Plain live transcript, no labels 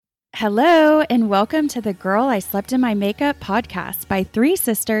Hello, and welcome to the Girl I Slept in My Makeup podcast by three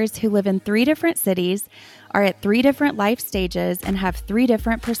sisters who live in three different cities, are at three different life stages, and have three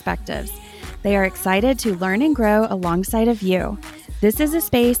different perspectives. They are excited to learn and grow alongside of you. This is a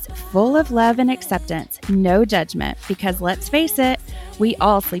space full of love and acceptance, no judgment, because let's face it, we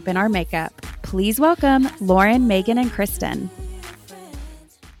all sleep in our makeup. Please welcome Lauren, Megan, and Kristen.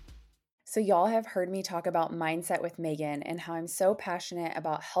 So y'all have heard me talk about Mindset with Megan and how I'm so passionate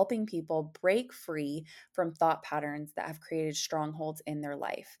about helping people break free from thought patterns that have created strongholds in their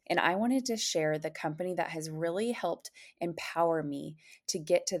life. And I wanted to share the company that has really helped empower me to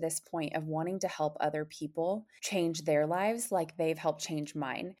get to this point of wanting to help other people change their lives like they've helped change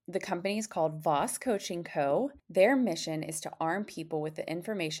mine. The company is called Voss Coaching Co. Their mission is to arm people with the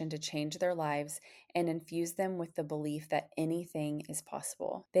information to change their lives and infuse them with the belief that anything is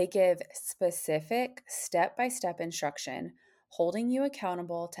possible. They give specific step-by-step instruction, holding you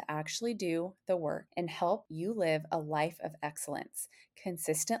accountable to actually do the work and help you live a life of excellence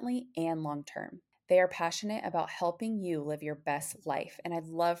consistently and long-term. They are passionate about helping you live your best life, and I'd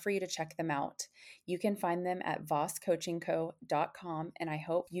love for you to check them out. You can find them at vosscoachingco.com, and I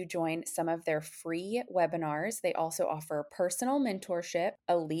hope you join some of their free webinars. They also offer personal mentorship,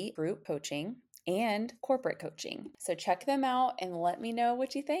 elite group coaching, and corporate coaching. So check them out and let me know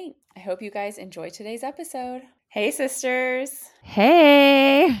what you think. I hope you guys enjoy today's episode. Hey, sisters.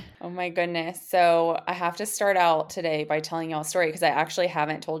 Hey. Oh my goodness. So I have to start out today by telling y'all a story because I actually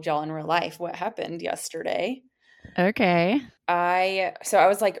haven't told y'all in real life what happened yesterday. Okay. I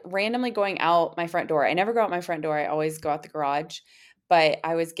was like randomly going out my front door. I never go out my front door. I always go out the garage. But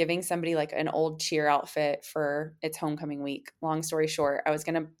I was giving somebody like an old cheer outfit for its homecoming week. Long story short, I was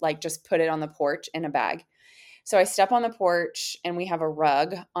going to like just put it on the porch in a bag. So I step on the porch and we have a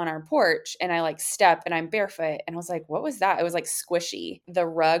rug on our porch and I like step and I'm barefoot. And I was like, what was that? It was like squishy. The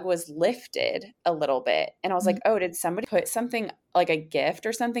rug was lifted a little bit. And I was like, oh, did somebody put something like a gift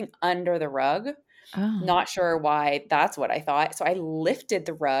or something under the rug? Oh. Not sure why that's what I thought. So I lifted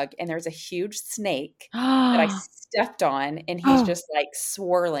the rug and there's a huge snake that I stepped on and he's just like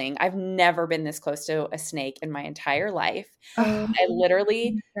swirling. I've never been this close to a snake in my entire life. I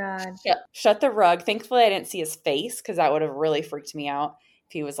literally shut the rug. Thankfully, I didn't see his face because that would have really freaked me out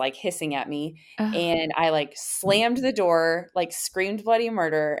if he was like hissing at me. And I like slammed the door, like screamed bloody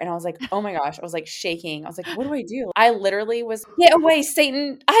murder. And I was like, oh my gosh, I was like shaking. I was like, what do I do? I literally was, get away,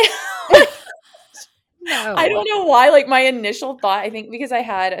 Satan. No. I don't know why, like my initial thought, I think because I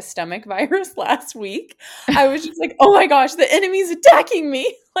had a stomach virus last week, I was just like, oh my gosh, the enemy's attacking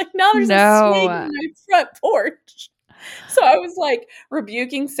me. Like now there's a snake on my front porch. So I was like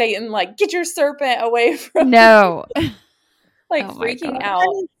rebuking Satan, like, get your serpent away from me. Like freaking out.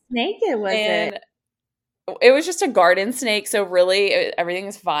 What snake was it? It was just a garden snake. So really everything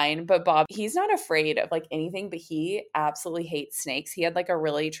is fine. But Bob, he's not afraid of like anything, but he absolutely hates snakes. He had like a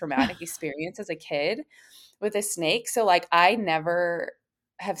really traumatic experience as a kid with a snake. So like I never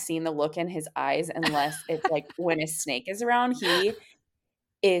have seen the look in his eyes unless it's like when a snake is around, he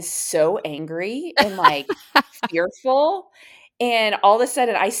is so angry and like fearful. And all of a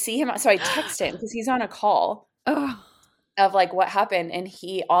sudden I see him. So I text him because he's on a call. Of like what happened, and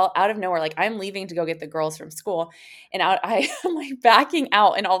he all out of nowhere, like I'm leaving to go get the girls from school, and I'm like backing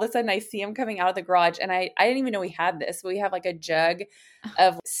out, and all of a sudden I see him coming out of the garage, and I didn't even know we had this. We have like a jug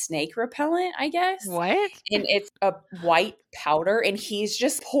of snake repellent, I guess. What? And it's a white powder, and he's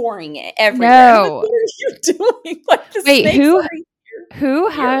just pouring it everywhere. No. Like, what are you doing? Like the Wait, snakes who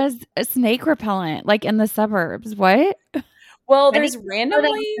has a snake repellent like in the suburbs? What? Well, there's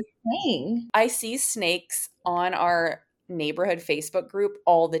randomly I see snakes on our neighborhood Facebook group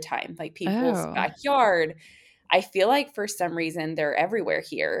all the time, like people's backyard. I feel like for some reason they're everywhere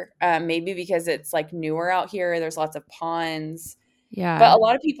here. Maybe because it's like newer out here. There's lots of ponds. Yeah. But a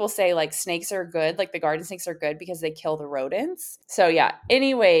lot of people say like snakes are good, like the garden snakes are good because they kill the rodents. So yeah,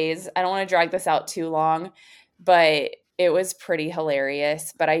 anyways, I don't want to drag this out too long, but it was pretty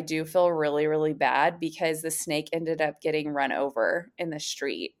hilarious. But I do feel really, really bad because the snake ended up getting run over in the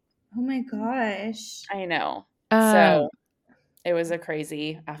street. Oh my gosh. I know. So it was a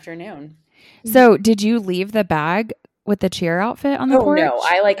crazy afternoon. So did you leave the bag with the cheer outfit on the porch? No,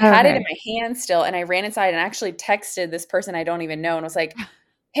 I like had it in my hand still, and I ran inside and actually texted this person I don't even know and was like,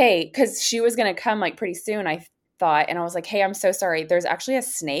 hey, because she was going to come like pretty soon, I thought, and I was like, hey, I'm so sorry. There's actually a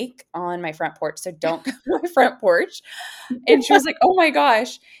snake on my front porch, so don't come to my front porch. And she was like, oh my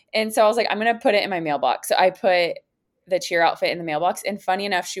gosh. And so I was like, I'm going to put it in my mailbox. So I put the cheer outfit in the mailbox. And funny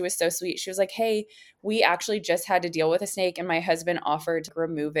enough, she was so sweet. She was like, hey, we actually just had to deal with a snake and my husband offered to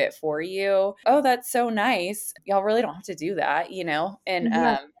remove it for you. Oh, that's so nice. Y'all really don't have to do that, you know? And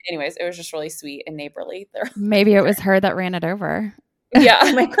anyways, it was just really sweet and neighborly. Maybe it was her that ran it over. Yeah.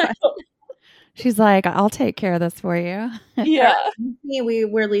 Oh my God. She's like, I'll take care of this for you. Yeah. We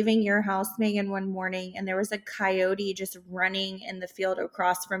were leaving your house, Megan, one morning, and there was a coyote just running in the field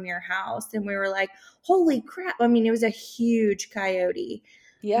across from your house. And we were like, holy crap. I mean, it was a huge coyote.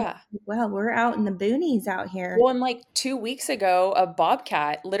 Yeah. Well, we're out in the boonies out here. Well, and like 2 weeks ago, a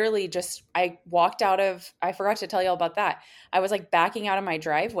bobcat literally I forgot to tell you all about that. I was like backing out of my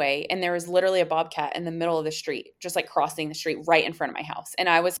driveway and there was literally a bobcat in the middle of the street, just like crossing the street right in front of my house. And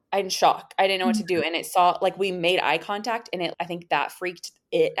I was in shock. I didn't know what to do. And it saw, like, we made eye contact and I think that freaked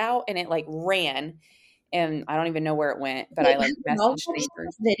it out and it like ran. And I don't even know where it went, but I like messaged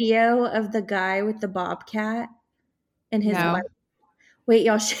neighbors. Video of the guy with the bobcat and his No. wife. Wait,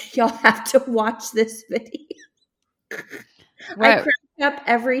 y'all have to watch this video. I crack up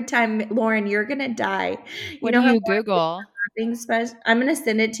every time. Lauren, you're going to die. What do you Google? I'm going to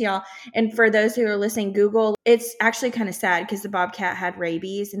send it to y'all. And for those who are listening, Google, it's actually kind of sad because the bobcat had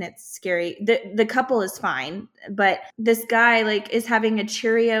rabies and it's scary. The couple is fine, but this guy like is having a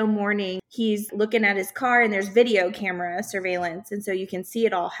Cheerio morning. He's looking at his car and there's video camera surveillance. And so you can see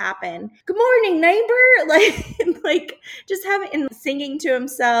it all happen. Good morning, neighbor. Like just and singing to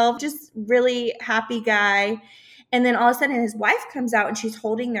himself, just really happy guy. And then all of a sudden his wife comes out and she's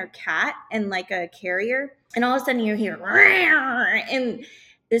holding their cat in like a carrier. And all of a sudden you hear, and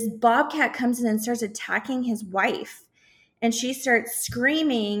this bobcat comes in and starts attacking his wife. And she starts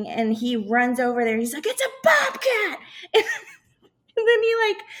screaming and he runs over there. He's like, it's a bobcat. And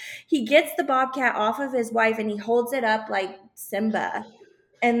then he gets the bobcat off of his wife and he holds it up like Simba.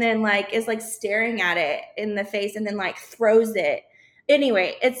 And then like is like staring at it in the face and then like throws it.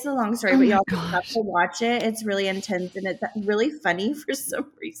 Anyway, it's a long story, but y'all have to watch it. It's really intense and it's really funny for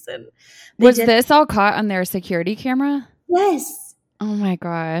some reason. Was this all caught on their security camera? Yes. Oh my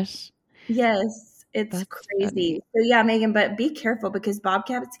gosh. Yes. It's crazy. Funny. So yeah, Megan, but be careful because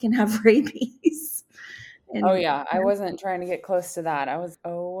bobcats can have rabies. Oh yeah, I wasn't trying to get close to that.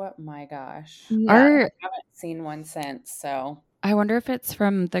 Oh my gosh. Yeah. I haven't seen one since, so. I wonder if it's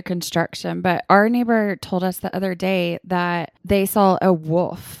from the construction, but our neighbor told us the other day that they saw a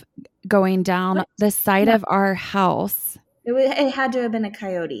wolf going down the side of our house. It had to have been a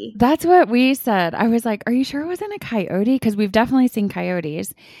coyote. That's what we said. I was like, are you sure it wasn't a coyote? Because we've definitely seen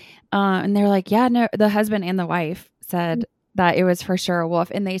coyotes. And they're like, yeah, no, the husband and the wife said that it was for sure a wolf.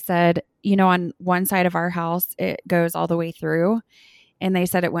 And they said, you know, on one side of our house, it goes all the way through. And they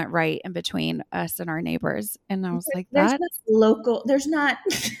said it went right in between us and our neighbors. And I was like, that's local. There's no,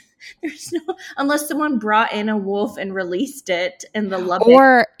 unless someone brought in a wolf and released it in the Lubbock.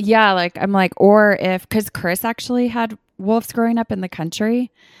 Or yeah, like I'm like, or if, because Chris actually had wolves growing up in the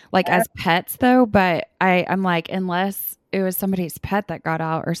country, like as pets though. But I'm like, unless it was somebody's pet that got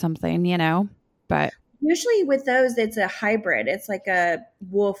out or something, you know, but. Usually with those, it's a hybrid. It's like a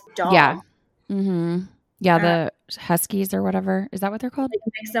wolf dog. Yeah. Mm-hmm. Yeah, the Huskies or whatever. Is that what they're called?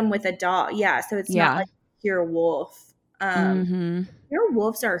 Like mix them with a dog. Yeah, so it's not like pure wolf. Pure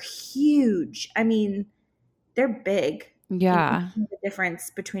wolves are huge. I mean, they're big. Yeah. The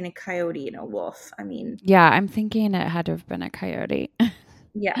difference between a coyote and a wolf. I mean. Yeah, I'm thinking it had to have been a coyote.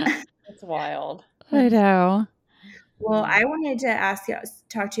 Yeah. It's wild. I know. Well, I wanted to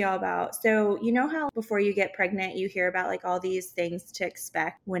talk to y'all about, so you know how before you get pregnant, you hear about like all these things to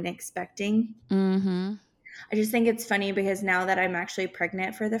expect when expecting? Mm-hmm. I just think it's funny because now that I'm actually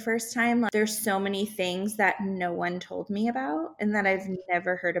pregnant for the first time, like, there's so many things that no one told me about and that I've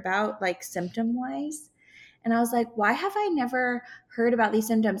never heard about, like symptom-wise. And I was like, why have I never heard about these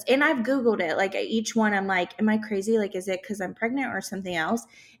symptoms? And I've Googled it. Like each one, I'm like, am I crazy? Like, is it because I'm pregnant or something else?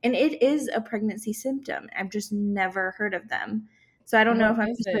 And it is a pregnancy symptom. I've just never heard of them. So I don't know if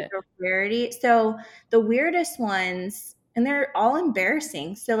I'm just like a rarity. So the weirdest ones, and they're all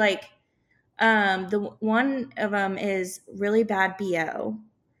embarrassing. So like the one of them is really bad BO.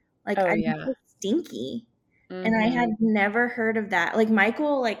 Like I feel stinky. Mm-hmm. And I had never heard of that. Like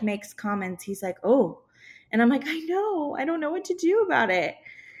Michael like makes comments. He's like, oh. And I'm like, I know. I don't know what to do about it.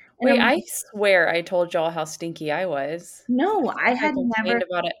 And wait, I swear I told y'all how stinky I was. No, I had never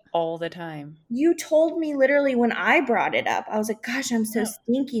about it all the time. You told me literally when I brought it up. I was like, gosh, I'm so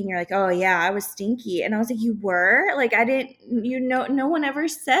stinky. And you're like, oh yeah, I was stinky. And I was like, you were? Like I didn't, no one ever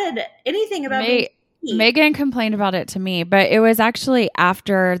said anything about me. Megan complained about it to me, but it was actually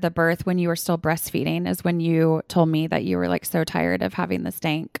after the birth when you were still breastfeeding is when you told me that you were like so tired of having the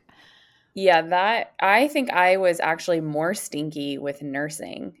stank. Yeah, I think I was actually more stinky with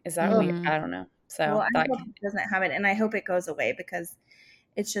nursing. Is that weird? Mm. I don't know. Well, So I that hope it doesn't have it, and I hope it goes away because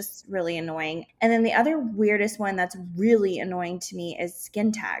it's just really annoying. And then the other weirdest one that's really annoying to me is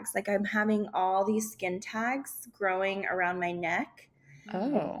skin tags. Like I'm having all these skin tags growing around my neck,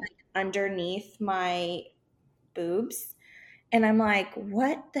 oh. underneath my boobs. And I'm like,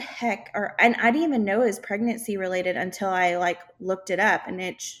 what the heck and I didn't even know it was pregnancy related until I like looked it up, and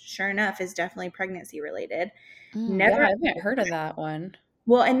it sure enough is definitely pregnancy related. Mm. Yeah, Never. I haven't heard of that one.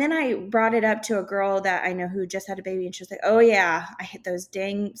 Well, and then I brought it up to a girl that I know who just had a baby, and she was like, "Oh yeah, I hit those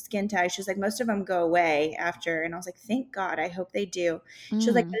dang skin tags." She was like, "Most of them go away after," and I was like, "Thank God, I hope they do." She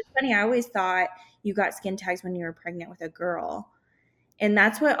was like, Mm. "It's funny. I always thought you got skin tags when you were pregnant with a girl." And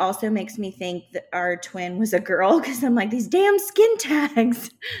that's what also makes me think that our twin was a girl, because I'm like, these damn skin tags.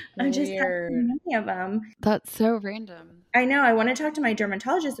 I just have so Weird. many of them. That's so random. I know. I want to talk to my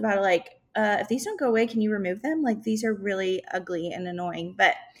dermatologist about it. Like, if these don't go away, can you remove them? Like, these are really ugly and annoying.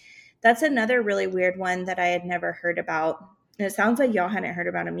 But that's another really weird one that I had never heard about. And it sounds like y'all hadn't heard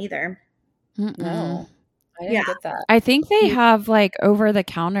about them either. Mm-mm. No, I Yeah. didn't get that. I think they have like over the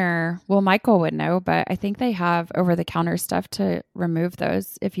counter. Well, Michael would know, but I think they have over the counter stuff to remove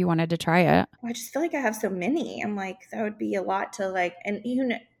those if you wanted to try it. I just feel like I have so many. I'm like, that would be a lot to like, and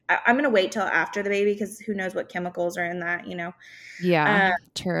I'm going to wait till after the baby because who knows what chemicals are in that, Yeah,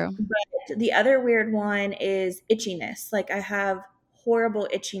 true. But the other weird one is itchiness. Like I have horrible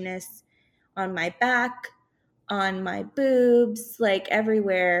itchiness on my back, on my boobs, like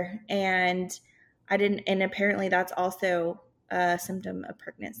everywhere. And and apparently that's also a symptom of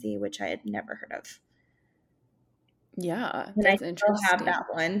pregnancy, which I had never heard of. Yeah, And I that's still have interesting. that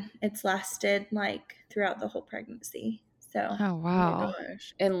one. It's lasted like throughout the whole pregnancy. So, Oh, Oh my wow.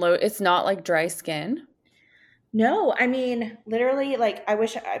 gosh. And it's not like dry skin. no, I mean, literally, like, I'm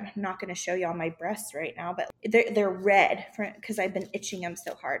not going to show y'all my breasts right now, but they're red because I've been itching them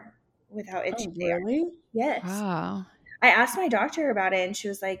so hard with how itchy Oh, they are. really? Yes. Wow. I asked my doctor about it, and she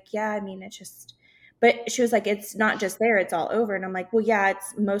was like, yeah, I mean, but she was like, it's not just there, it's all over. And I'm like, well, yeah,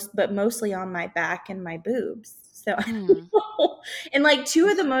 but mostly on my back and my boobs. So, Hmm. and like two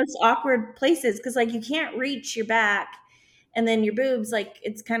of the most awkward places, because like you can't reach your back, and then your boobs, like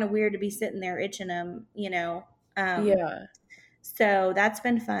it's kind of weird to be sitting there itching them. Yeah. So that's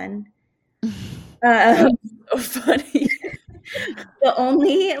been fun. That's Um, so funny. the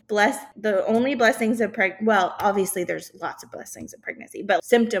only blessings of well, obviously there's lots of blessings of pregnancy, but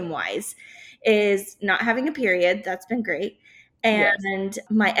symptom wise is not having a period. That's been great. Yes. And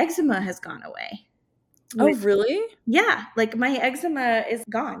my eczema has gone away. Oh, really? Yeah, like my eczema is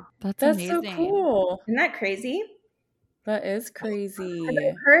gone. That's That's so amazing. cool. Isn't that crazy? That is 'Cause crazy.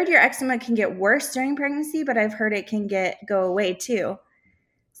 I've heard your eczema can get worse during pregnancy, but I've heard it can go away too.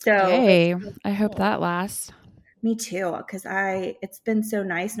 So Yay. I hope Cool. that lasts. me too, because it's been so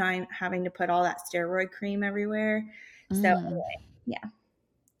nice not having to put all that steroid cream everywhere. So Mm. anyway, yeah,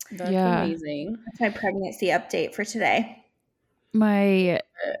 That's Yeah. amazing. that's my pregnancy update for today. My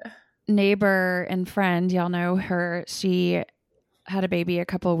neighbor and friend, y'all know her, she had a baby a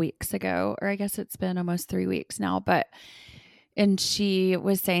couple of weeks ago, or I guess it's been almost 3 weeks now, and she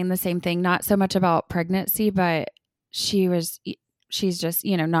was saying the same thing, not so much about pregnancy, but she's just,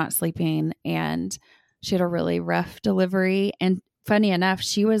 not sleeping, and she had a really rough delivery. And funny enough,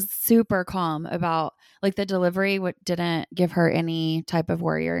 she was super calm about like the delivery. Didn't give her any type of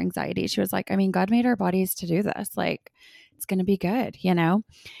worry or anxiety. She was like, I mean, God made our bodies to do this. Like, it's going to be good. Well,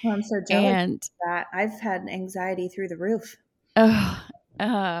 I'm so jealous And of that. I've had anxiety through the roof. oh,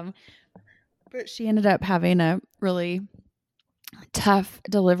 but she ended up having a really tough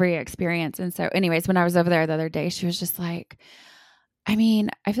delivery experience. And so, anyways, when I was over there the other day, she was just like, I mean,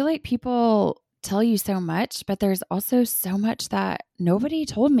 I feel like people tell you so much, but there's also so much that nobody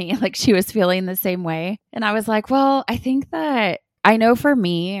told me. Like she was feeling the same way. And I was like, well, I think that I know for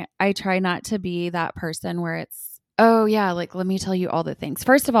me, I try not to be that person where it's, oh, yeah, like let me tell you all the things.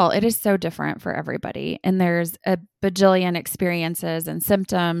 First of all, it is so different for everybody. And there's a bajillion experiences and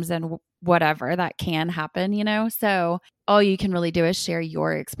symptoms and whatever that can happen. So all you can really do is share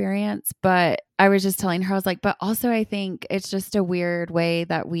your experience. But I was just telling her, I was like, but also I think it's just a weird way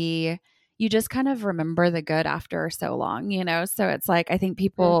that you just kind of remember the good after so long. So it's like, I think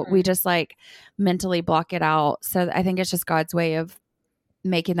people, we just like mentally block it out. So I think it's just God's way of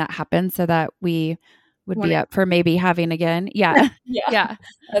making that happen so that we would be up for maybe having again. Yeah. Yeah.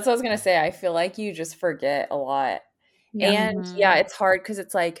 That's what I was going to say. I feel like you just forget a lot. Yeah. And yeah, it's hard because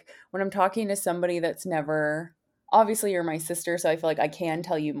it's like when I'm talking to somebody that's never, obviously you're my sister, so I feel like I can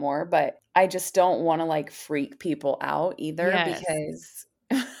tell you more, but I just don't want to like freak people out either Yes. because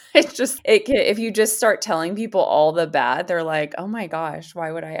It's just, if you just start telling people all the bad, they're like, oh my gosh,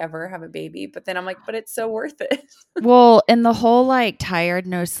 why would I ever have a baby? But then I'm like, but it's so worth it. Well, and the whole like tired,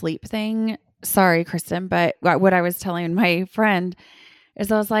 no sleep thing. Sorry, Kristen, but what I was telling my friend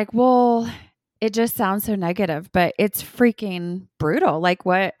is I was like, well, it just sounds so negative, but it's freaking brutal. Like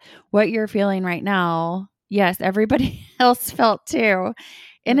what you're feeling right now. Yes, everybody else felt too.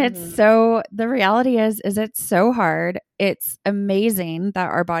 And it's so, the reality is it's so hard. It's amazing that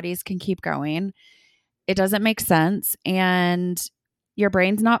our bodies can keep going. It doesn't make sense. And your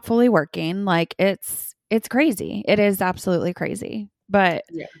brain's not fully working. Like it's crazy. It is absolutely crazy, but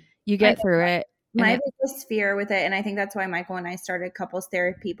Yeah. you get through it. My biggest fear with it, and I think that's why Michael and I started couples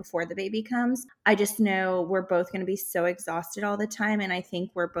therapy before the baby comes. I just know we're both going to be so exhausted all the time. And I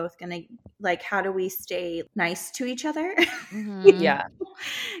think we're both going to, like, how do we stay nice to each other? Yeah.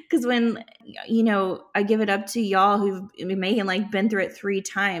 Because when, I give it up to y'all who've Megan, like, been through it 3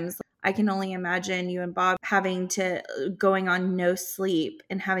 times. I can only imagine you and Bob having to going on no sleep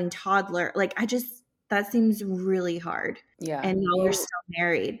and having toddler. Like, that seems really hard. Yeah. And y'all are still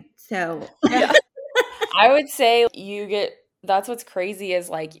married. So yeah. I would say that's what's crazy is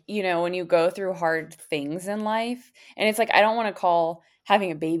like, when you go through hard things in life, and it's like, I don't want to call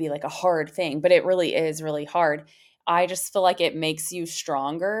having a baby like a hard thing, but it really is really hard. I just feel like it makes you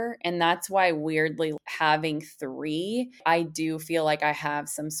stronger. And that's why, weirdly, having 3, I do feel like I have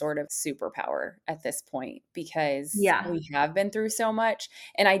some sort of superpower at this point because we have been through so much.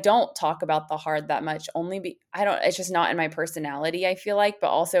 And I don't talk about the hard that much, it's just not in my personality, I feel like, but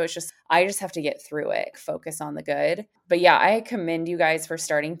also I just have to get through it, focus on the good. But yeah, I commend you guys for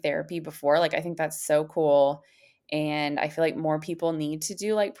starting therapy before. Like, I think that's so cool. And I feel like more people need to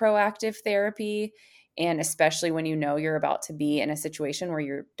do like proactive therapy. And especially when you're about to be in a situation where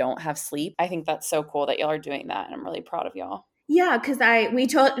you don't have sleep. I think that's so cool that y'all are doing that. And I'm really proud of y'all. Yeah, because we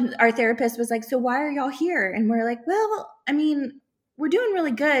told our therapist was like, so why are y'all here? And we're like, well, I mean, we're doing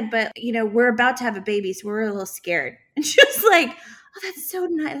really good, but we're about to have a baby, so we're a little scared. And she was like, oh, that's so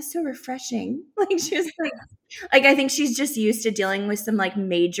nice, that's so refreshing. Like, she was like I think she's just used to dealing with some like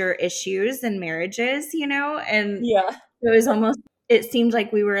major issues in marriages, and it seemed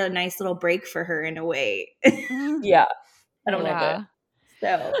like we were a nice little break for her in a way. Yeah. I don't know.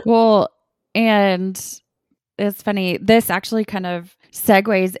 So well, and it's funny. This actually kind of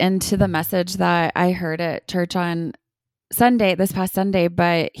segues into the message that I heard at church on this past Sunday,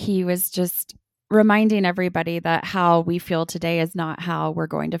 but he was just reminding everybody that how we feel today is not how we're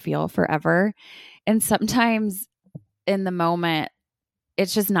going to feel forever. And sometimes in the moment,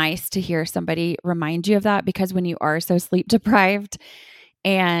 it's just nice to hear somebody remind you of that, because when you are so sleep deprived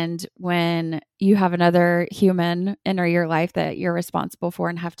and when you have another human enter your life that you're responsible for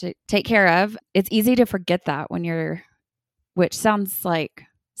and have to take care of, it's easy to forget that which sounds like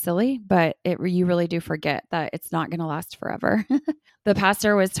silly, but you really do forget that it's not going to last forever. The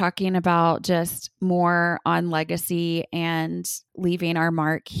pastor was talking about just more on legacy and leaving our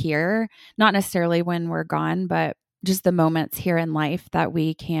mark here, not necessarily when we're gone, but just the moments here in life that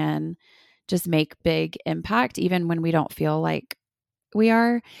we can just make big impact, even when we don't feel like we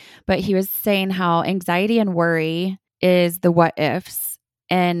are. But he was saying how anxiety and worry is the what ifs,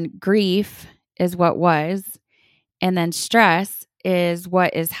 and grief is what was, and then stress is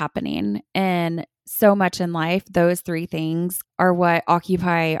what is happening. And so much in life, those 3 things are what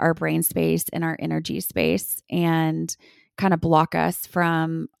occupy our brain space and our energy space and kind of block us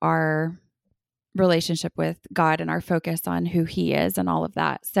from our relationship with God and our focus on who He is and all of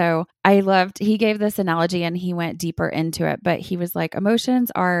that. So he gave this analogy and he went deeper into it, but he was like,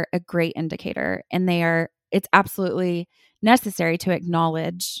 emotions are a great indicator, and it's absolutely necessary to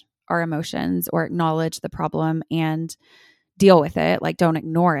acknowledge our emotions or acknowledge the problem and deal with it. Like, don't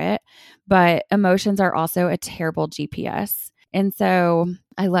ignore it. But emotions are also a terrible GPS. And so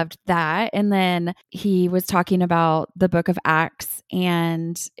I loved that. And then he was talking about the book of Acts,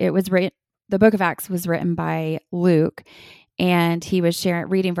 and the book of Acts was written by Luke, and he was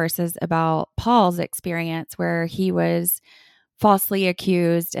reading verses about Paul's experience where he was falsely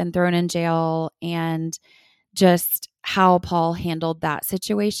accused and thrown in jail, and just how Paul handled that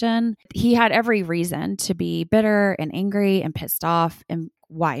situation. He had every reason to be bitter and angry and pissed off. And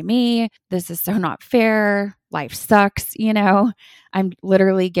why me? This is so not fair. Life sucks. I'm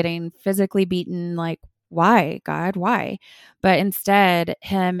literally getting physically beaten. Like, why, God? Why? But instead,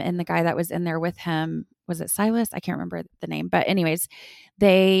 him and the guy that was in there with him, was it Silas? I can't remember the name. But anyways,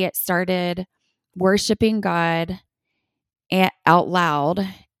 they started worshiping God out loud.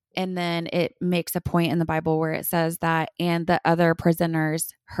 And then it makes a point in the Bible where it says that, and the other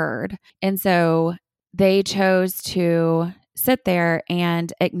prisoners heard. And so they chose to sit there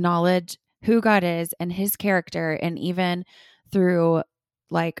and acknowledge who God is and his character. And even through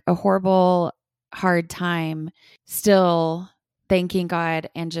like a horrible, hard time, still thanking God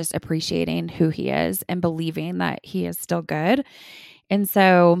and just appreciating who he is and believing that he is still good. And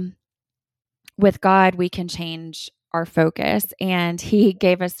so with God, we can change our focus. And he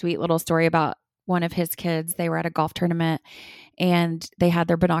gave a sweet little story about one of his kids. They were at a golf tournament and they had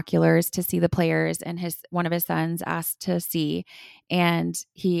their binoculars to see the players, and one of his sons asked to see, and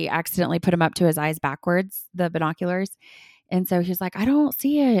he accidentally put them up to his eyes backwards, the binoculars. And so he's like, I don't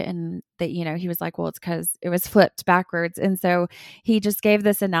see it. And that, he was like, well, it's because it was flipped backwards. And so he just gave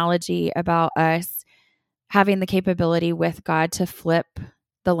this analogy about us having the capability with God to flip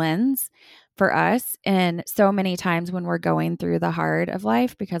the lens for us. And so many times when we're going through the hard of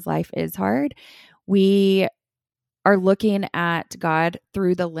life, because life is hard, we are looking at God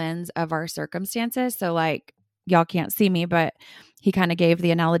through the lens of our circumstances. So like, y'all can't see me, but he kind of gave the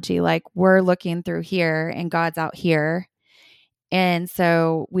analogy, like we're looking through here and God's out here. And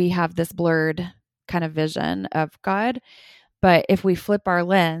so we have this blurred kind of vision of God. But if we flip our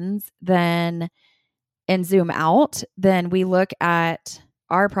lens and zoom out, then we look at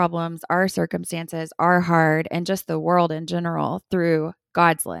our problems, our circumstances, our hard, and just the world in general through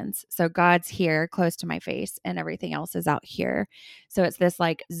God's lens. So God's here close to my face and everything else is out here. So it's this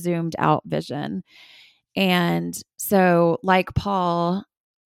like zoomed out vision. And so like Paul,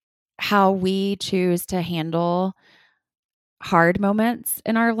 how we choose to handle hard moments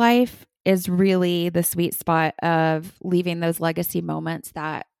in our life is really the sweet spot of leaving those legacy moments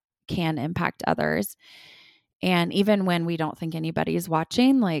that can impact others. And even when we don't think anybody is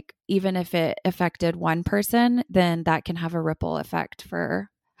watching, like even if it affected one person, then that can have a ripple effect for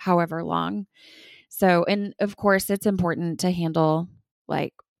however long. So, and of course, it's important to handle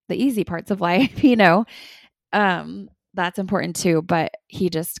like the easy parts of life, that's important too. But he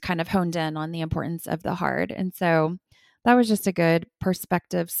just kind of honed in on the importance of the hard. And so that was just a good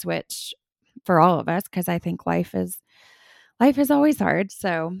perspective switch for all of us, because I think life is always hard.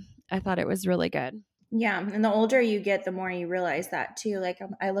 So I thought it was really good. Yeah. And the older you get, the more you realize that too. Like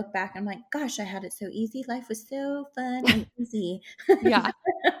I look back, I'm like, gosh, I had it so easy. Life was so fun and easy. Yeah.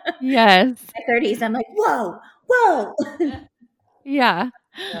 Yes. My 30s, I'm like, whoa. Yeah.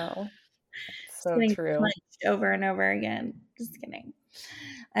 No. So getting true. punched over and over again. Just kidding.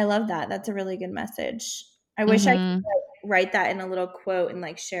 I love that. That's a really good message. I wish I could write that in a little quote and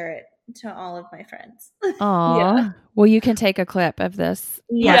like share it to all of my friends. Oh, yeah. Well, you can take a clip of this.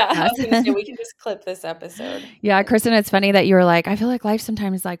 Yeah, I was gonna say, we can just clip this episode. Yeah, Kristen, it's funny that you were like, I feel like life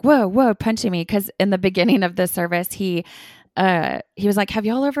sometimes is like, whoa, punching me. Because in the beginning of the service, he was like, have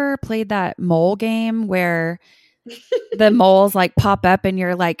y'all ever played that mole game where the moles like pop up and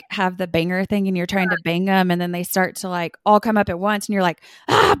you're like have the banger thing and you're trying to bang them, and then they start to like all come up at once and you're like,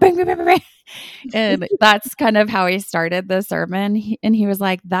 bang, bang, bang, bang. And that's kind of how he started the sermon. And he was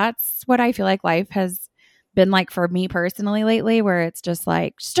like, that's what I feel like life has been like for me personally lately, where it's just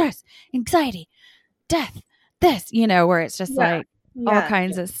like stress, anxiety, death, this, where it's just like all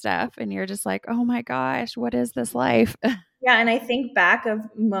kinds of stuff. And you're just like, oh my gosh, what is this life? Yeah. And I think back of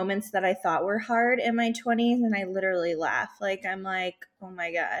moments that I thought were hard in my 20s and I literally laugh. Like, I'm like, oh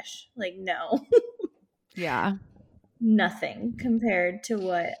my gosh, like, no. Yeah. Nothing compared to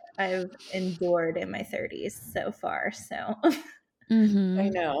what I've endured in my 30s so far. So I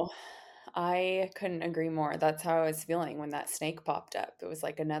know. I couldn't agree more. That's how I was feeling when that snake popped up. It was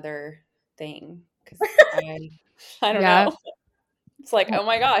like another thing. Because I don't know. It's like, oh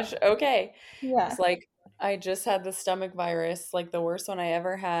my gosh, okay. Yeah. It's like, I just had the stomach virus, like the worst one I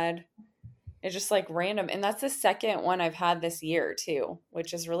ever had. It's just like random. And that's the second one I've had this year too,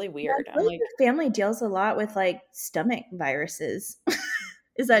 which is really weird. I'm like, your family deals a lot with like stomach viruses.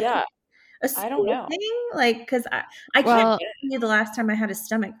 Is that I don't know. thing? Like, because I can't tell you the last time I had a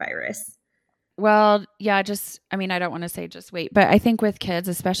stomach virus. Well, yeah, I don't want to say just wait, but I think with kids,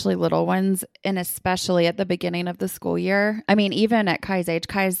 especially little ones, and especially at the beginning of the school year, I mean, even at Kai's age,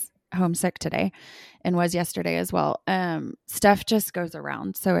 Kai's homesick today and was yesterday as well. Stuff just goes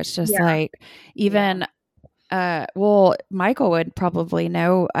around. So it's just like, even, Michael would probably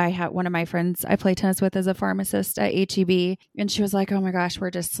know. I had one of my friends I play tennis with as a pharmacist at HEB, and she was like, oh my gosh,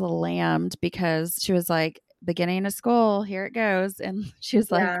 we're just slammed, because she was like, beginning of school, here it goes. And she was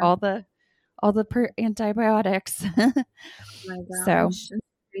like, all the antibiotics. Oh my gosh, so that's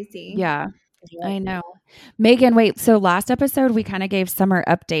crazy. Yeah, I know. Megan, wait, so last episode we kind of gave summer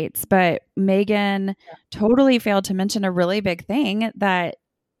updates, but Megan totally failed to mention a really big thing that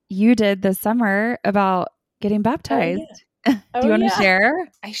you did this summer about getting baptized. Do Oh, you want to yeah.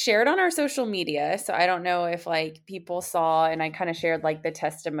 share? I shared on our social media, so I don't know if like people saw, and I kind of shared like the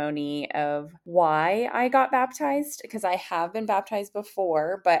testimony of why I got baptized, because I have been baptized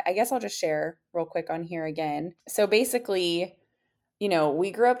before, but I guess I'll just share real quick on here again. So basically,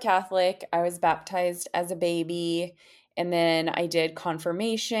 we grew up Catholic. I was baptized as a baby, and then I did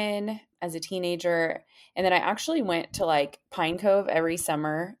confirmation as a teenager, and then I actually went to like Pine Cove every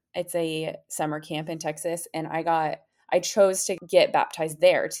summer. It's a summer camp in Texas, and I chose to get baptized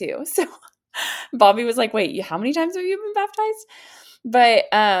there too. So Bobby was like, "Wait, how many times have you been baptized?" But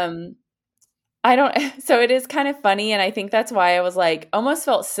I don't so it is kind of funny, and I think that's why I was like almost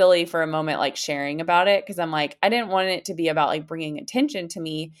felt silly for a moment like sharing about it, because I'm like I didn't want it to be about like bringing attention to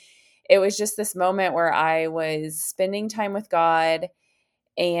me. It was just this moment where I was spending time with God,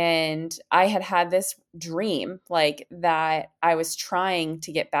 and I had this dream like that I was trying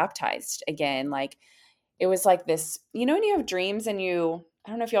to get baptized again. Like it was like this, when you have dreams and I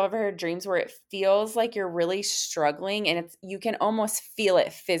don't know if y'all ever heard dreams where it feels like you're really struggling, and you can almost feel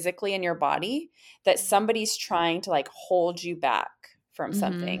it physically in your body that somebody's trying to like hold you back from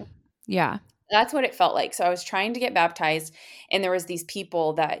something. Yeah. That's what it felt like. So I was trying to get baptized, and there was these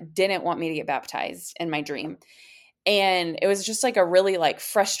people that didn't want me to get baptized in my dream. And it was just like a really like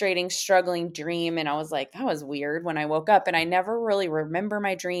frustrating, struggling dream. And I was like, that was weird when I woke up. And I never really remember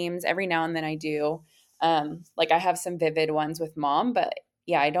my dreams. Every now and then I do. Like I have some vivid ones with mom, but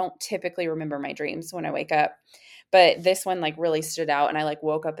yeah, I don't typically remember my dreams when I wake up. But this one like really stood out, and I like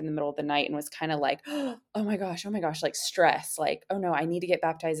woke up in the middle of the night and was kind of like, oh my gosh, like stress, like, oh no, I need to get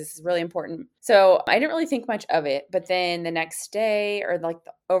baptized. This is really important. So I didn't really think much of it. But then the next day, or like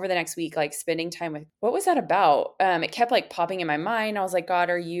over the next week, like spending time with, what was that about? It kept like popping in my mind. I was like, God,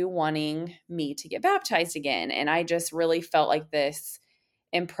 are you wanting me to get baptized again? And I just really felt like this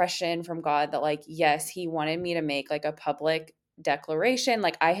impression from God that like, yes, he wanted me to make like a public declaration.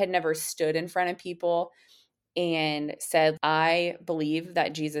 Like I had never stood in front of people and said, I believe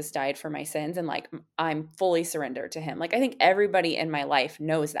that Jesus died for my sins, and like I'm fully surrendered to him. Like I think everybody in my life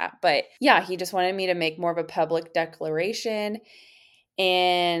knows that. But yeah, he just wanted me to make more of a public declaration.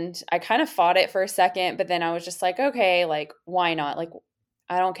 And I kind of fought it for a second, but then I was just like, okay, like why not? Like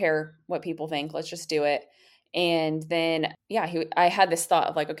I don't care what people think. Let's just do it. And then yeah, I had this thought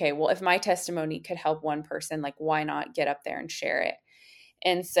of like, okay, well, if my testimony could help one person, like why not get up there and share it?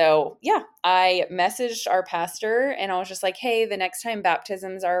 And so, yeah, I messaged our pastor, and I was just like, hey, the next time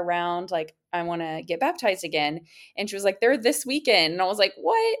baptisms are around, like, I want to get baptized again. And she was like, they're this weekend. And I was like,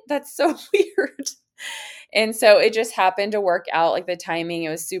 what? That's so weird. And so it just happened to work out, like the timing. It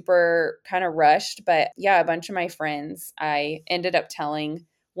was super kind of rushed. But yeah, a bunch of my friends, I ended up telling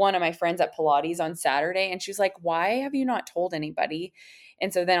one of my friends at Pilates on Saturday, and she was like, why have you not told anybody?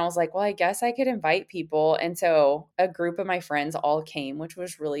 And so then I was like, well, I guess I could invite people. And so a group of my friends all came, which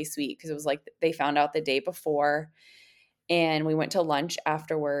was really sweet, because it was like they found out the day before, and we went to lunch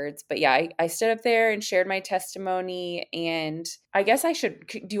afterwards. But yeah, I stood up there and shared my testimony, and I guess do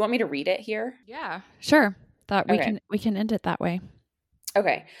you want me to read it here? Yeah, sure. Thought Okay. we can end it that way.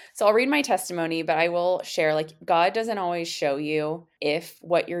 Okay. So I'll read my testimony, but I will share like God doesn't always show you if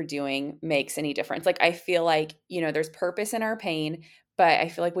what you're doing makes any difference. Like I feel like, there's purpose in our pain, but I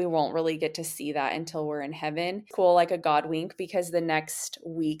feel like we won't really get to see that until we're in heaven. Cool, like a God wink, because the next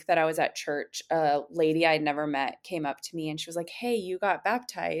week that I was at church, a lady I'd never met came up to me, and she was like, hey, you got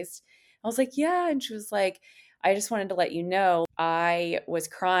baptized. I was like, yeah. And she was like, I just wanted to let you know I was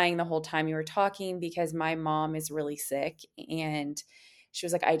crying the whole time you were talking, because my mom is really sick, and she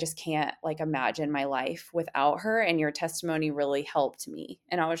was like, I just can't like imagine my life without her, and your testimony really helped me.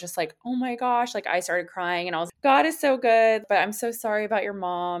 And I was just like, oh my gosh, like I started crying, and I was like, God is so good, but I'm so sorry about your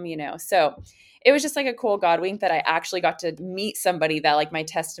mom, So it was just like a cool God wink that I actually got to meet somebody that like my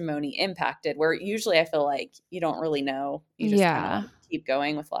testimony impacted, where usually I feel like you don't really know. You just kind of like keep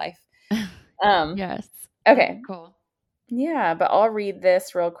going with life. Yes. Okay. Cool. Yeah, but I'll read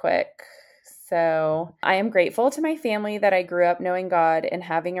this real quick. So, I am grateful to my family that I grew up knowing God and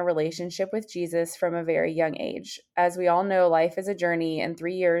having a relationship with Jesus from a very young age. As we all know, life is a journey, and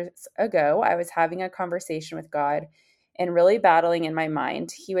 3 years ago, I was having a conversation with God and really battling in my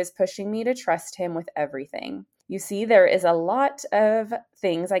mind. He was pushing me to trust him with everything. You see, there is a lot of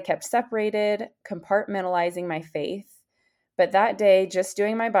things I kept separated, compartmentalizing my faith. But that day, just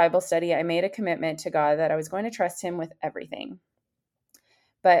doing my Bible study, I made a commitment to God that I was going to trust him with everything.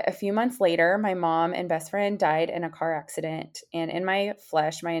 But a few months later, my mom and best friend died in a car accident. And in my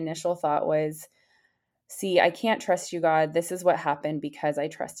flesh, my initial thought was, see, I can't trust you, God. This is what happened because I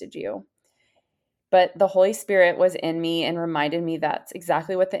trusted you. But the Holy Spirit was in me and reminded me that's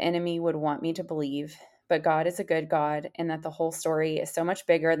exactly what the enemy would want me to believe. but God is a good God, and that the whole story is so much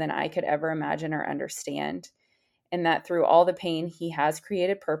bigger than I could ever imagine or understand. And that through all the pain, He has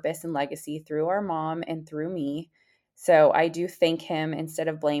created purpose and legacy through our mom and through me. So I do thank Him instead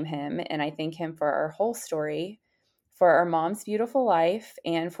of blame Him. And I thank Him for our whole story, for our mom's beautiful life,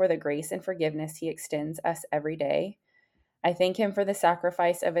 and for the grace and forgiveness He extends us every day. I thank Him for the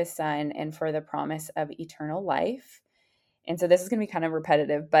sacrifice of His Son and for the promise of eternal life. And so this is going to be kind of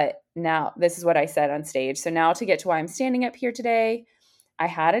repetitive, but now this is what I said on stage. So now to get to why I'm standing up here today, I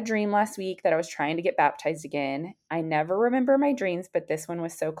had a dream last week that I was trying to get baptized again. I never remember my dreams, but this one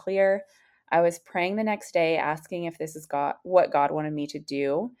was so clear. I was praying the next day, asking if this is God, what God wanted me to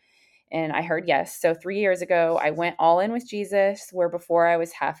do. And I heard yes. So 3 years ago, I went all in with Jesus, where before I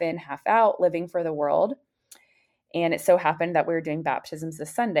was half in, half out, living for the world. And it so happened that we were doing baptisms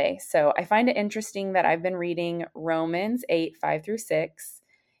this Sunday. So I find it interesting that I've been reading Romans 8, 5 through 6.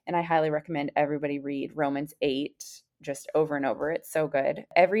 And I highly recommend everybody read Romans 8 just over and over. It's so good.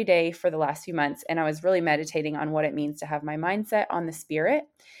 Every day for the last few months. And I was really meditating on what it means to have my mindset on the Spirit.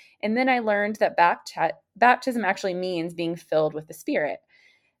 And then I learned that baptism actually means being filled with the Spirit.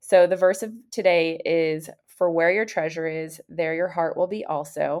 So the verse of today is, "For where your treasure is, there your heart will be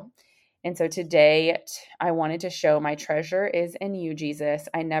also." And so today I wanted to show my treasure is in you, Jesus.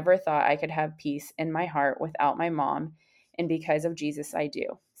 I never thought I could have peace in my heart without my mom. And because of Jesus, I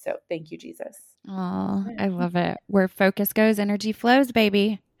do. So thank you, Jesus. Oh, I love it. Where focus goes, energy flows,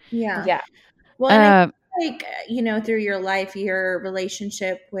 baby. Yeah. Yeah. Well, and I feel like, through your life, your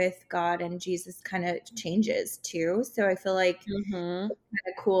relationship with God and Jesus kind of changes too. So I feel like it's kind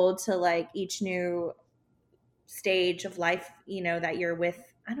of cool to like each new stage of life, that you're with.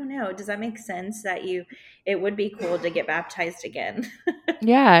 I don't know. Does that make sense that it would be cool to get baptized again?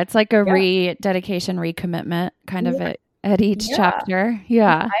 Yeah. It's like a rededication, recommitment kind of at each chapter.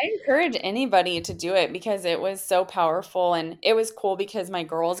 Yeah. I encourage anybody to do it because it was so powerful, and it was cool because my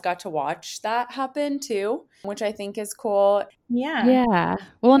girls got to watch that happen too, which I think is cool. Yeah. Yeah.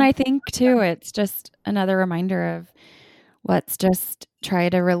 Well, and I think too, it's just another reminder of let's just try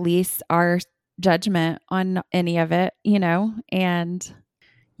to release our judgment on any of it, and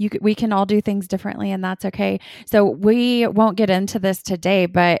we can all do things differently, and that's okay. So we won't get into this today,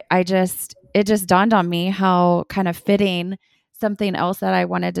 but it just dawned on me how kind of fitting something else that I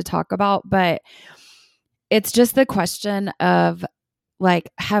wanted to talk about, but it's just the question of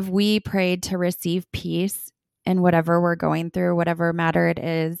like, have we prayed to receive peace in whatever we're going through, whatever matter it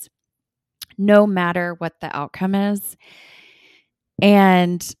is, no matter what the outcome is?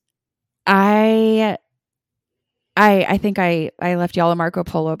 And I think I left y'all a Marco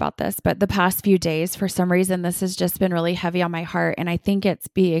Polo about this, but the past few days, for some reason, this has just been really heavy on my heart. And I think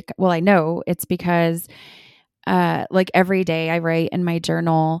I know it's because like every day I write in my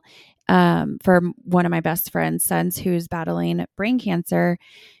journal for one of my best friend's sons who's battling brain cancer.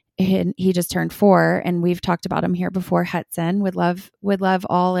 He just turned 4, and we've talked about him here before. Hudson would love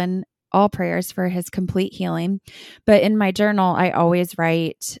all prayers for his complete healing. But in my journal, I always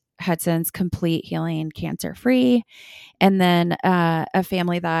write Hudson's complete healing, cancer free. And then a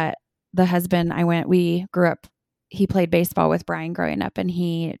family that the husband we grew up, he played baseball with Brian growing up, and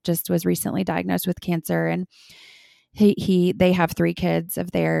he just was recently diagnosed with cancer. And they have 3 kids of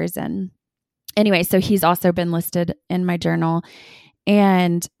theirs. And anyway, so he's also been listed in my journal.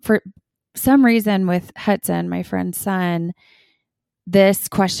 And for some reason with Hudson, my friend's son, this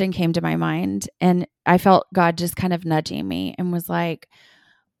question came to my mind, and I felt God just kind of nudging me and was like,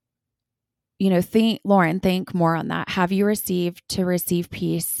 Lauren, think more on that. Have you receive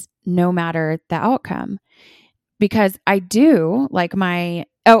peace no matter the outcome? Because I do like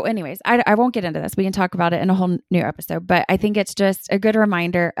anyways, I won't get into this. We can talk about it in a whole new episode, but I think it's just a good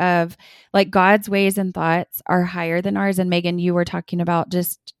reminder of like God's ways and thoughts are higher than ours. And Megan, you were talking about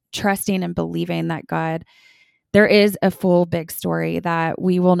just trusting and believing that God, there is a full big story that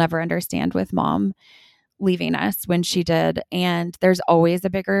we will never understand with mom leaving us when she did. And there's always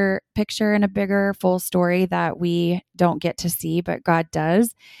a bigger picture and a bigger full story that we don't get to see, but God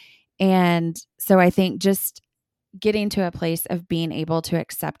does. And so I think just getting to a place of being able to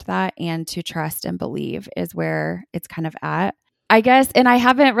accept that and to trust and believe is where it's kind of at, I guess. And I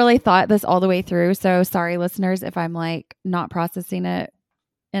haven't really thought this all the way through. So sorry, listeners, if I'm like not processing it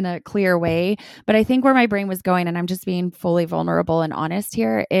in a clear way, but I think where my brain was going, and I'm just being fully vulnerable and honest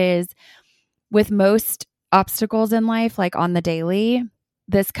here, is with most obstacles in life, like on the daily,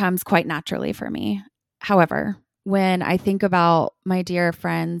 this comes quite naturally for me. However, when I think about my dear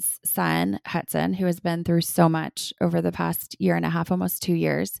friend's son, Hudson, who has been through so much over the past year and a half, almost 2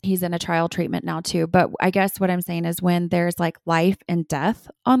 years, he's in a trial treatment now too. But I guess what I'm saying is when there's like life and death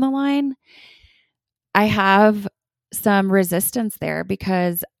on the line, I have some resistance there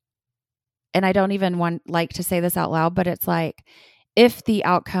because, and I don't even like to say this out loud, but it's like, if the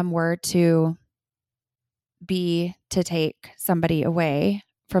outcome were to be to take somebody away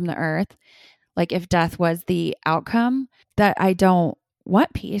from the earth, like if death was the outcome, that I don't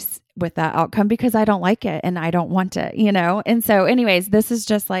want peace with that outcome because I don't like it and I don't want it, you know? And so anyways, this is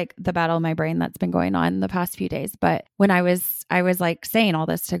just like the battle in my brain that's been going on the past few days. But when I was like saying all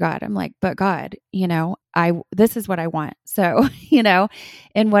this to God, I'm like, but God, you know, this is what I want. So, you know,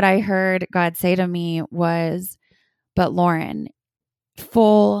 and what I heard God say to me was, but Lauren,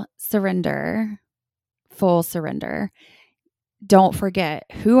 full surrender. Don't forget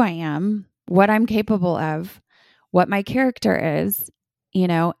who I am, what I'm capable of, what my character is, you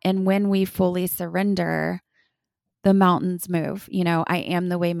know, and when we fully surrender, the mountains move. You know, I am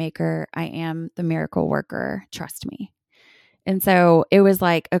the way maker, I am the miracle worker, trust me. And so it was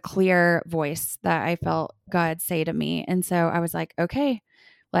like a clear voice that I felt God say to me. And so I was like, okay,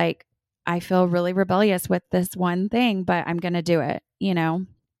 like I feel really rebellious with this one thing, but I'm going to do it, you know,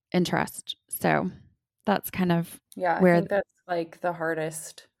 and trust. So that's kind of Yeah, I where think that's like the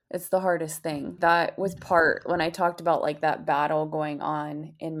hardest. It's the hardest thing. That was part when I talked about like that battle going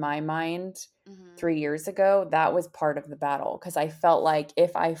on in my mind Mhm. 3 years ago. That was part of the battle because I felt like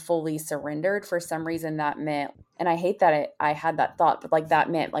if I fully surrendered, for some reason that meant, and I hate that I had that thought, but like that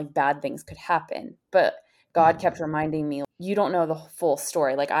meant like bad things could happen. But God kept reminding me, you don't know the full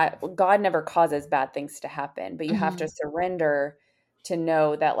story. Like God never causes bad things to happen, but you have to Mhm. surrender to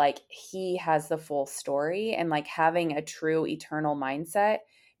know that like he has the full story, and like having a true eternal mindset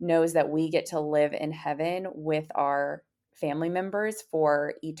knows that we get to live in heaven with our family members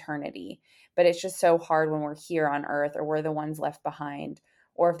for eternity. But it's just so hard when we're here on earth or we're the ones left behind,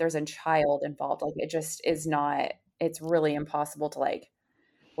 or if there's a child involved, like it just is not, it's really impossible to like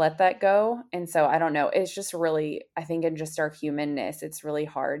let that go. And so I don't know, it's just really, I think in just our humanness, it's really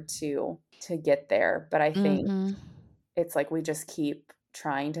hard to get there. But I think Mhm. it's like we just keep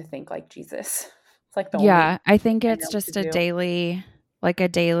trying to think like Jesus. It's like the only thing Yeah, I think I it's know to just a do. daily, like a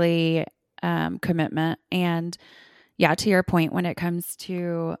daily commitment. And yeah, to your point, when it comes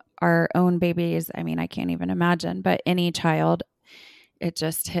to our own babies, I mean, I can't even imagine, but any child, it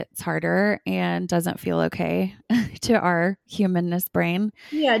just hits harder and doesn't feel okay to our humanness brain.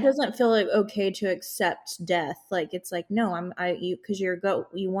 Yeah, it doesn't feel like okay to accept death. Like it's like, no, you, because you're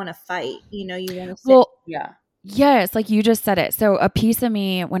you want to fight, you know, you want to sit. Well, Yeah. yes, like you just said it. So a piece of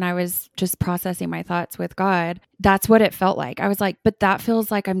me, when I was just processing my thoughts with God, that's what it felt like. I was like, but that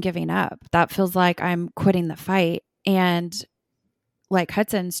feels like I'm giving up. That feels like I'm quitting the fight. And like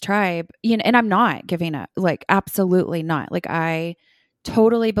Hudson's tribe, you know, and I'm not giving up, like absolutely not. Like I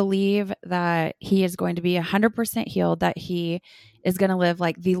totally believe that he is going to be 100% healed, that he is going to live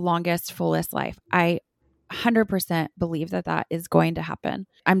like the longest, fullest life. I 100% believe that that is going to happen.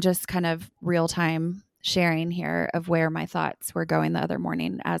 I'm just kind of real time sharing here of where my thoughts were going the other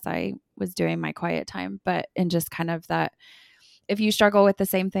morning as I was doing my quiet time, but in just kind of that, if you struggle with the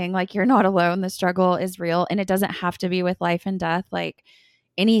same thing, like you're not alone. The struggle is real, and it doesn't have to be with life and death. Like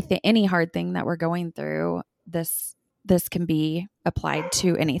anything, any hard thing that we're going through, this can be applied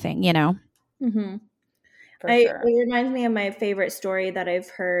to anything, you know? Mm-hmm. For sure. It reminds me of my favorite story that I've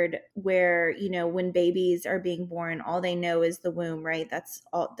heard where, you know, when babies are being born, all they know is the womb, right? That's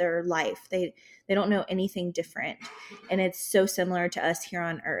all their life. They don't know anything different. And it's so similar to us here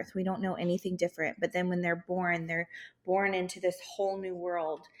on earth. We don't know anything different. But then when they're born into this whole new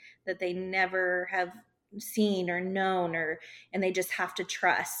world that they never have seen or known, or and they just have to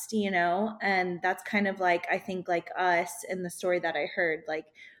trust, you know? And that's kind of like, I think, like us in the story that I heard, like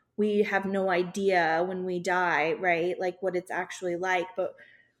we have no idea when we die, right? Like what it's actually like, but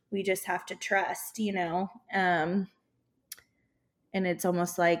we just have to trust, you know? And it's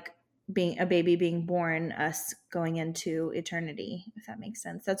almost like being a baby being born, us going into eternity, if that makes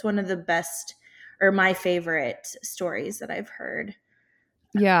sense. That's one of the best or my favorite stories that I've heard.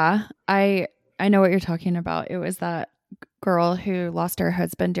 Yeah, I know what you're talking about. It was that girl who lost her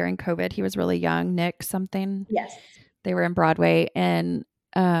husband during COVID. He was really young, Nick something. Yes. They were in Broadway, and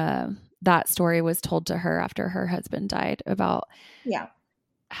that story was told to her after her husband died about Yeah.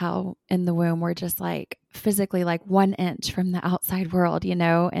 how in the womb we're just like physically like 1 inch from the outside world, you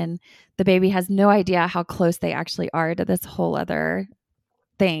know, and the baby has no idea how close they actually are to this whole other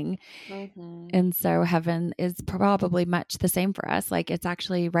thing. Mm-hmm. And so heaven is probably much the same for us. Like it's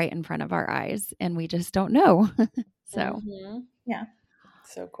actually right in front of our eyes and we just don't know. So, Mm-hmm. Yeah.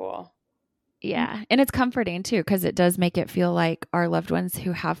 So cool. yeah. And it's comforting too, because it does make it feel like our loved ones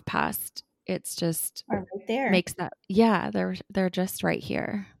who have passed, it's just Are right there. makes that, yeah, they're just right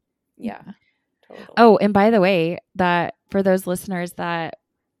here. Yeah, Totally. Oh, and by the way, that for those listeners that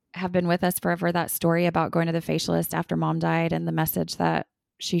have been with us forever, that story about going to the facialist after mom died and the message that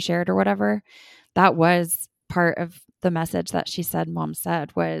she shared or whatever, that was part of the message that she said mom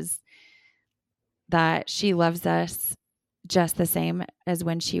said, was that she loves us just the same as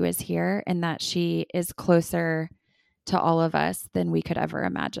when she was here, and that she is closer to all of us than we could ever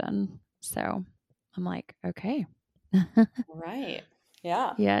imagine. So I'm like, okay. Right.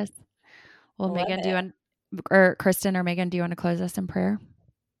 Yeah. Yes. Well, Love Megan, it. or Kristen or Megan, do you want to close us in prayer?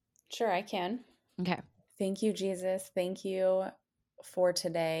 Sure, I can. Okay. Thank you, Jesus. Thank you for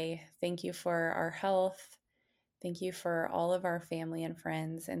today. Thank you for our health. Thank you for all of our family and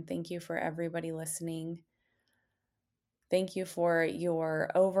friends. And thank you for everybody listening. Thank you for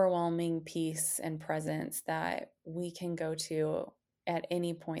your overwhelming peace and presence that we can go to at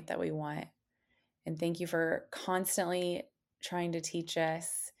any point that we want. And thank you for constantly trying to teach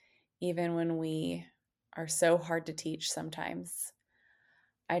us, even when we are so hard to teach sometimes.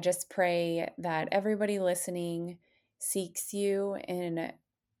 I just pray that everybody listening seeks you and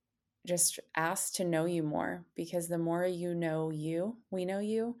just asks to know you more, because the more we know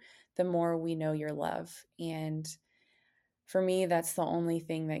you, the more we know your love. And for me, that's the only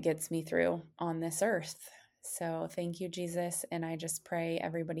thing that gets me through on this earth. So thank you, Jesus. And I just pray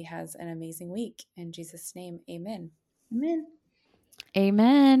everybody has an amazing week. In Jesus' name, amen. Amen.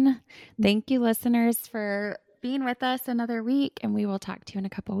 Amen. Thank you, listeners, for being with us another week, and we will talk to you in a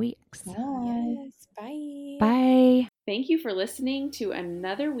couple weeks. Yes. Bye. Bye. Thank you for listening to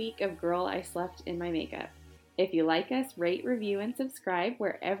another week of Girl, I Slept in My Makeup. If you like us, rate, review, and subscribe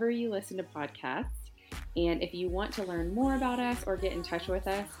wherever you listen to podcasts. And if you want to learn more about us or get in touch with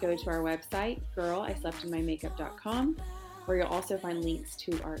us, go to our website, girlisleptinmymakeup.com, where you'll also find links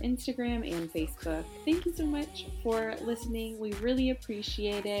to our Instagram and Facebook. Thank you so much for listening. We really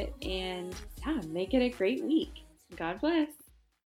appreciate it. And yeah, make it a great week. God bless.